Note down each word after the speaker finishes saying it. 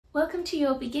Welcome to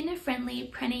your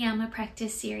beginner-friendly Pranayama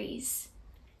practice series.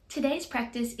 Today's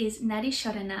practice is Nadi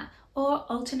Shodhana, or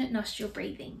alternate nostril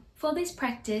breathing. For this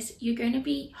practice, you're going to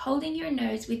be holding your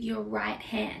nose with your right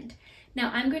hand.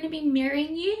 Now I'm going to be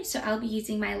mirroring you, so I'll be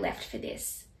using my left for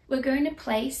this. We're going to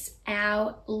place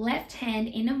our left hand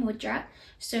in a mudra,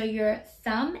 so your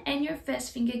thumb and your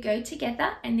first finger go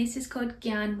together, and this is called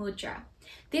Gyan Mudra.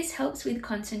 This helps with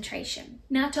concentration.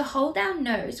 Now to hold our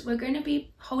nose, we're going to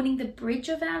be holding the bridge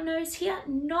of our nose here,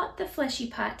 not the fleshy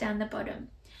part down the bottom.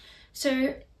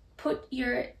 So put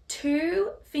your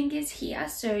two fingers here,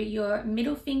 so your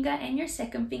middle finger and your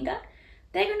second finger,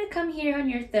 they're going to come here on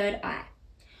your third eye.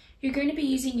 You're going to be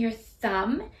using your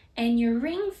thumb and your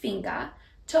ring finger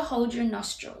to hold your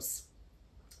nostrils.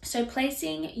 So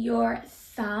placing your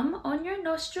thumb on your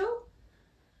nostril,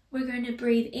 we're going to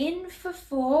breathe in for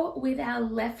 4 with our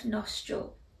left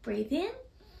nostril. Breathe in.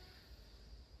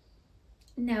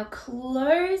 Now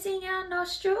closing our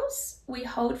nostrils, we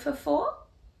hold for 4.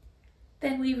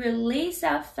 Then we release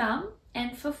our thumb,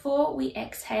 and for 4 we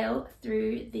exhale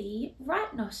through the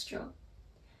right nostril.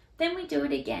 Then we do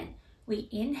it again. We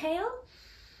inhale,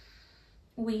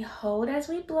 we hold as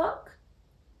we block,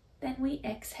 then we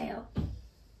exhale.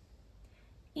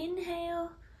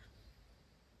 Inhale,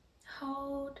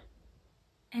 hold,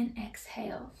 and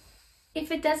exhale. If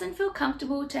it doesn't feel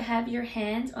comfortable to have your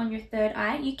hands on your third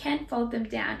eye, you can fold them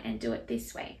down and do it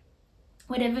this way.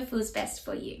 Whatever feels best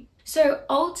for you. So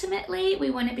ultimately,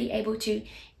 we want to be able to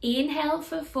inhale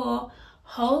for 4,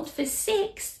 hold for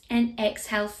 6, and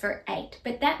exhale for 8.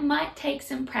 But that might take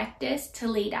some practice to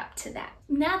lead up to that.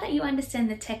 Now that you understand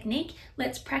the technique,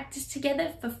 let's practice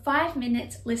together for 5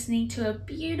 minutes listening to a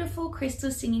beautiful crystal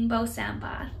singing bowl sound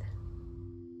bath.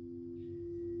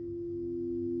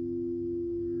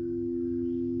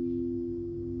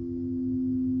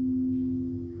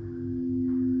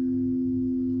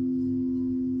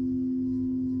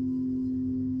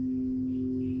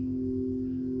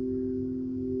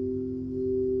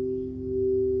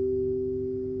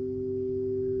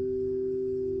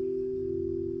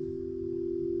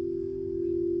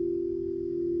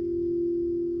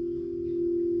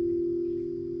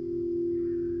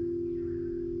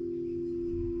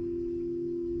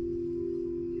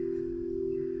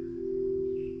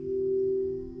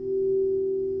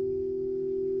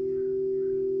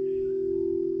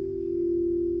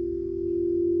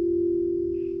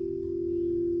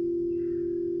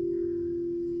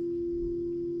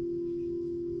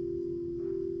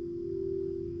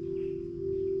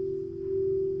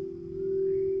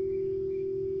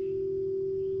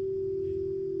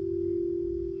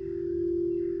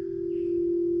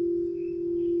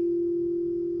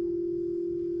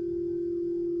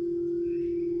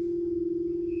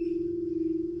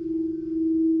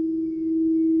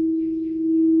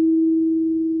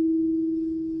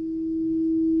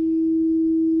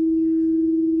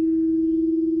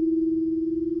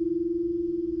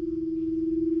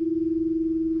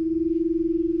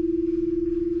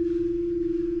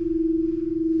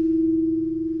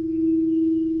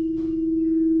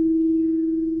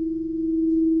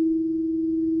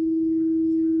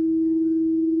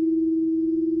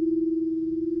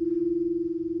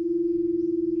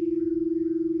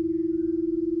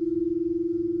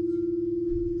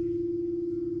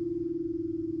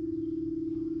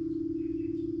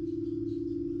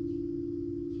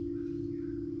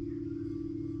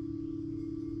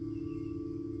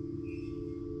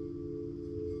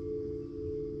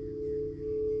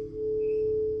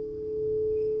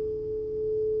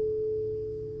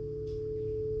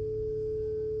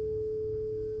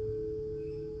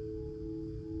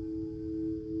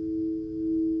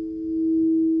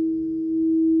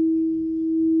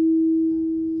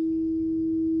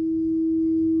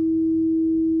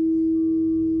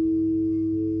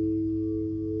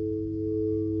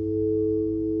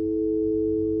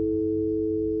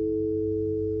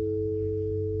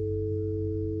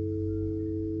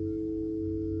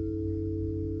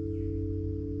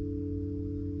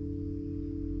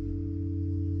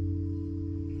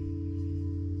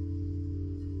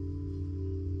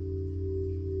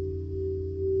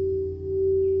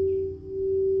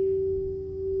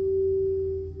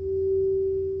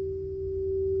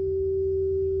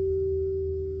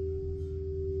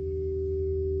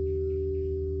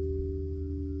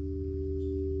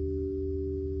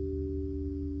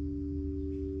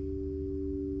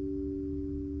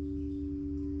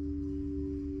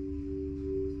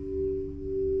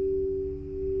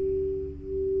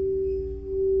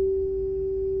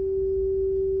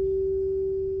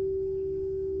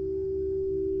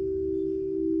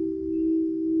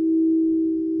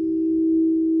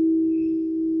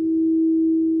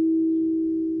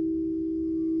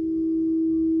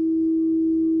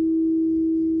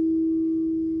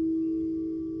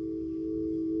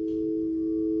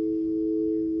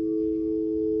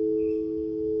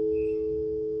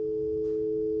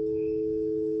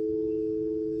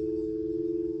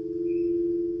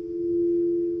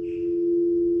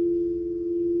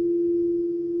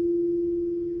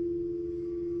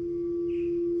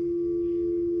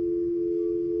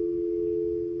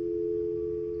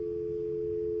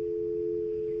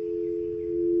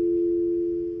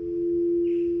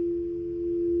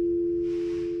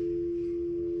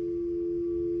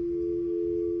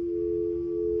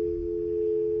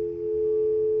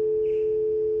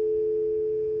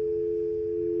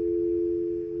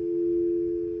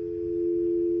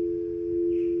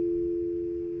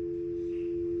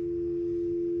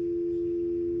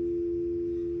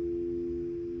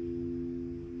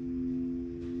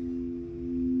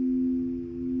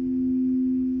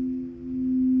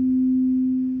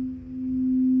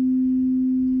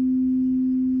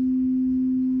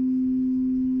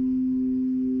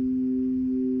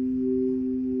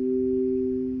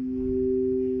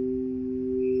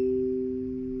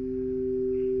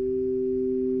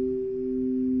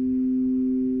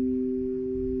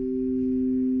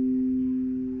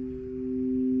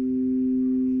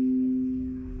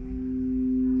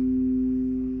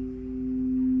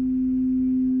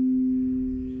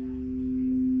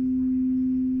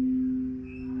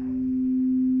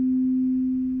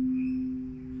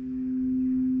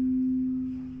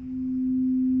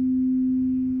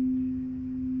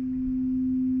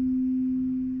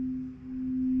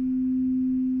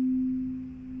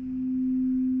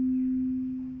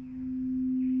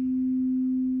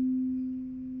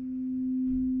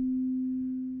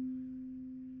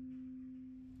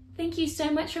 Thank you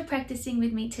so much for practicing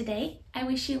with me today. I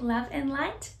wish you love and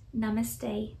light.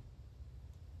 Namaste.